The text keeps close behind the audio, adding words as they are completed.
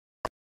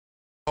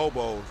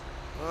Hobos.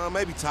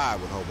 Maybe tied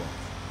with hobos.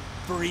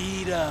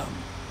 Freedom.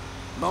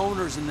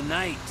 Loners in the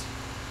night.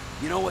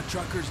 You know what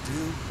truckers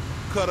do?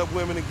 Cut up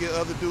women and get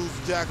other dudes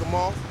to jack them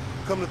off.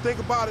 Come to think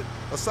about it,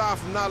 aside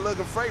from not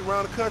lugging freight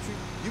around the country,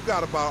 you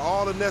got about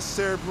all the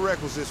necessary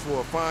prerequisites for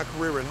a fine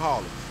career in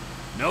haulage.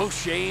 No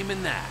shame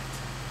in that.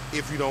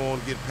 If you don't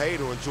want to get paid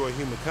or enjoy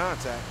human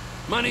contact.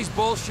 Money's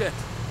bullshit.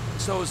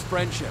 So is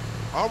friendship.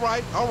 All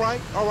right.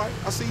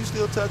 I see you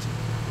still touching.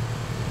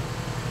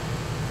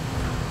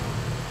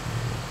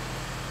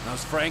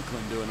 How's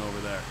Franklin doing over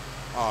there?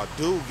 Aw,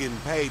 dude getting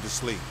paid to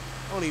sleep.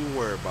 Don't even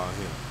worry about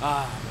him.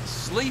 The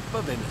sleep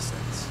of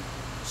innocence.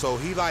 So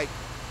he, like,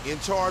 in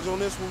charge on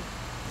this one?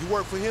 You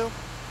work for him?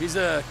 He's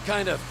a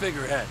kind of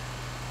figurehead.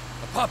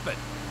 A puppet,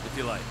 if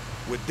you like.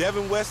 With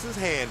Devin Weston's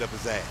hand up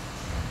his ass.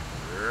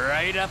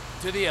 Right up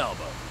to the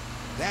elbow.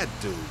 That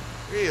dude,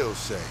 real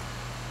shame.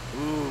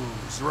 Ooh,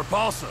 it's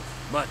repulsive.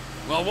 But,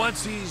 well,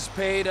 once he's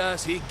paid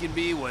us, he can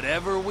be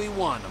whatever we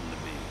want him to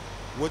be.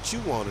 What you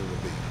want him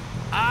to be?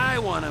 I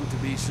want him to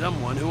be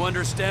someone who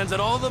understands that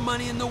all the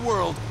money in the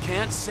world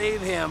can't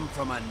save him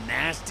from a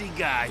nasty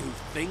guy who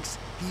thinks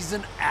he's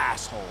an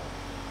asshole.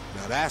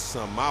 Now that's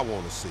something I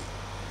want to see.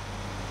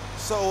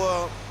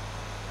 So,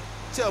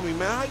 tell me,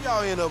 man, how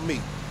y'all end up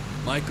meeting?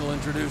 Michael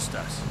introduced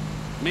us.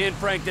 Me and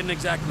Frank didn't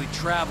exactly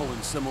travel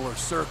in similar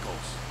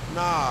circles.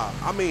 Nah,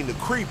 I mean the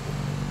creeper.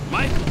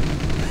 Michael?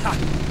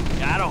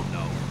 I don't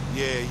know.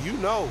 Yeah, you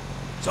know.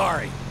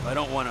 Sorry, I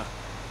don't want to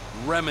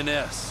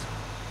reminisce.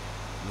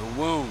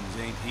 The wounds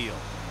ain't healed.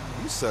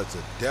 You such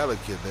a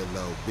delicate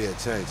little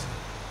bitch, ain't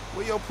you?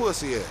 Where your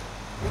pussy at?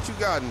 What you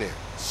got in there?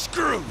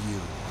 Screw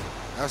you!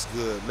 That's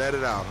good. Let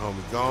it out, homie.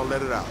 Go on,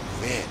 let it out.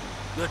 Man.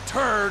 The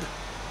turd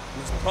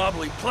was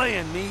probably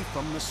playing me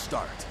from the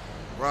start.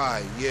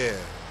 Right, yeah.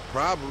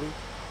 Probably.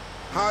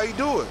 How you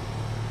do it?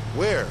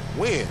 Where?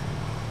 When?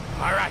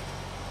 All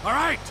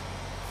right.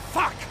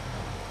 Fuck!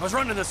 I was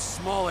running this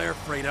small air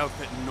freight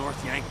outfit in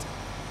North Yankton.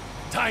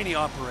 Tiny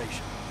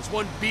operation. There's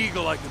one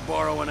Beagle I could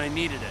borrow when I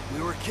needed it.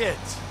 We were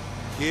kids.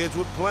 Kids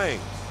with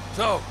planes.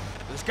 So,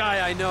 this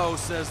guy I know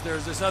says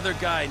there's this other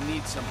guy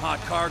needs some hot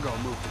cargo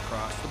moved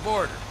across the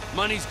border.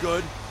 Money's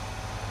good,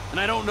 and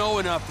I don't know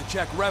enough to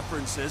check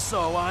references,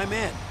 so I'm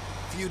in.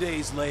 A few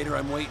days later,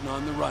 I'm waiting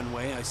on the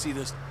runway. I see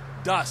this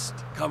dust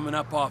coming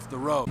up off the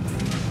road.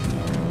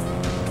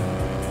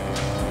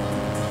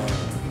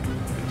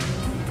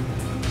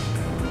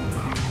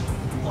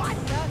 What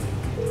the?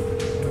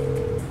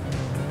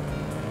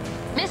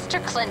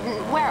 Mr. Clinton,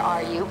 where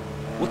are you?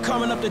 We're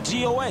coming up to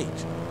GOH.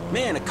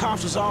 Man, the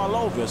cops was all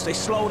over us. They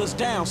slowed us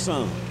down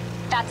some.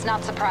 That's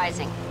not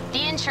surprising.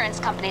 The insurance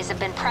companies have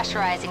been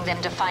pressurizing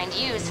them to find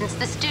you since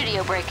the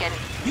studio break-in.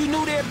 You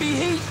knew there'd be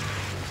heat?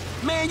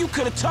 Man, you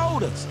could have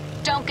told us.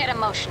 Don't get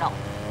emotional.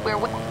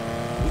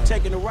 We're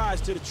taking the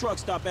rides to the truck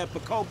stop at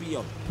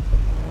Procopio.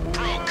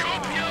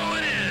 Procopio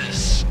it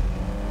is!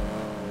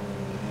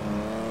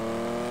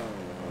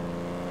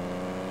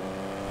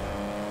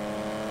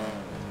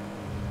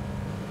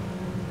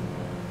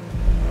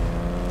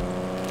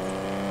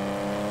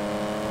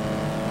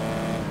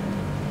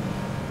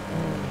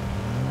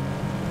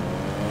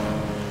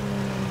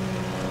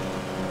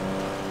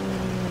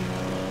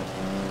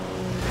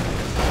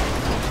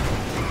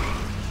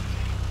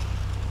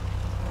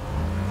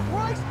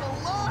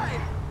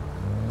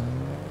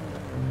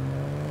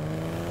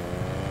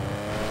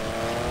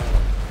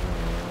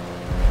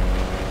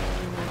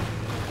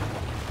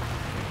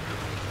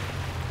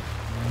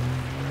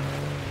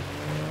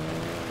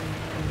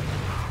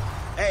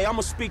 Hey, I'm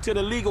gonna speak to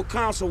the legal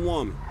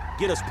councilwoman.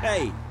 Get us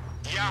paid.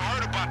 Yeah, I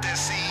heard about that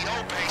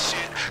CEO pay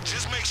shit.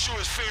 Just make sure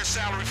it's fair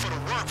salary for the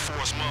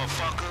workforce,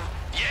 motherfucker.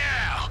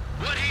 Yeah!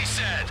 What he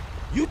said!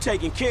 You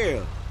taken care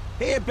of.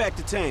 Head back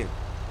to town.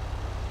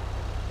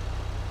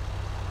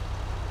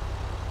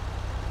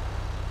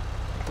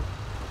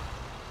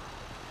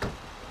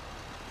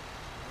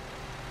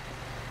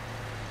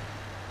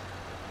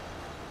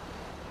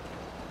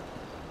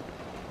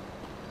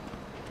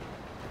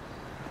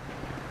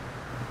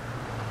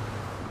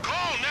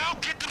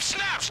 Get them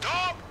snaps,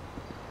 dog!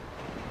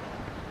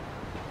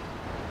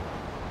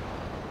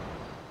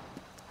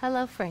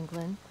 Hello,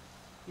 Franklin.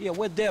 Yeah,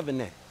 where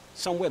Devin at?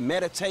 Somewhere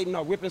meditating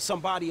or ripping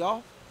somebody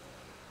off?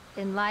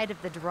 In light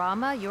of the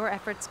drama your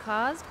efforts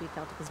caused, we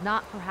felt it was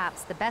not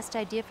perhaps the best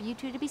idea for you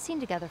two to be seen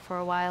together for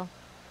a while.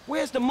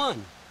 Where's the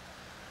money?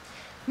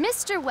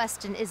 Mr.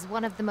 Weston is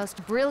one of the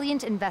most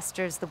brilliant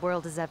investors the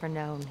world has ever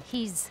known.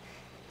 He's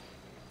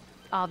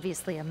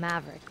obviously a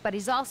maverick, but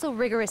he's also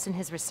rigorous in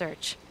his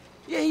research.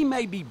 Yeah, he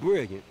may be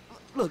brilliant.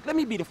 Look, let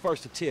me be the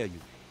first to tell you.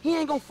 He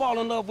ain't gonna fall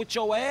in love with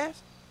your ass.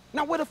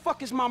 Now where the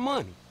fuck is my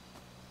money?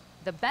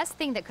 The best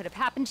thing that could have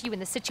happened to you in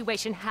this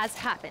situation has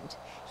happened.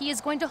 He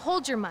is going to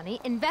hold your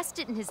money, invest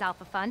it in his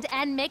Alpha Fund,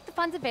 and make the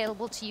funds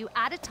available to you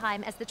at a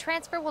time as the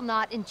transfer will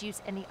not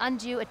induce any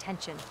undue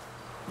attention.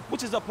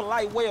 Which is a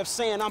polite way of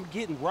saying I'm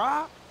getting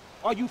robbed?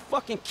 Are you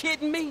fucking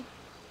kidding me?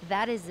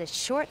 That is a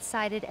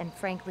short-sighted and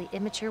frankly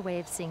immature way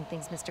of seeing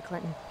things, Mr.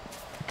 Clinton.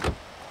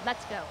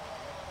 Let's go.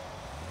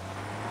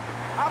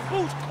 I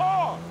boost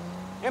cars.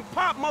 and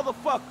pop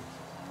motherfuckers.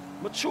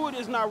 Maturity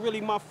is not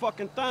really my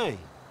fucking thing.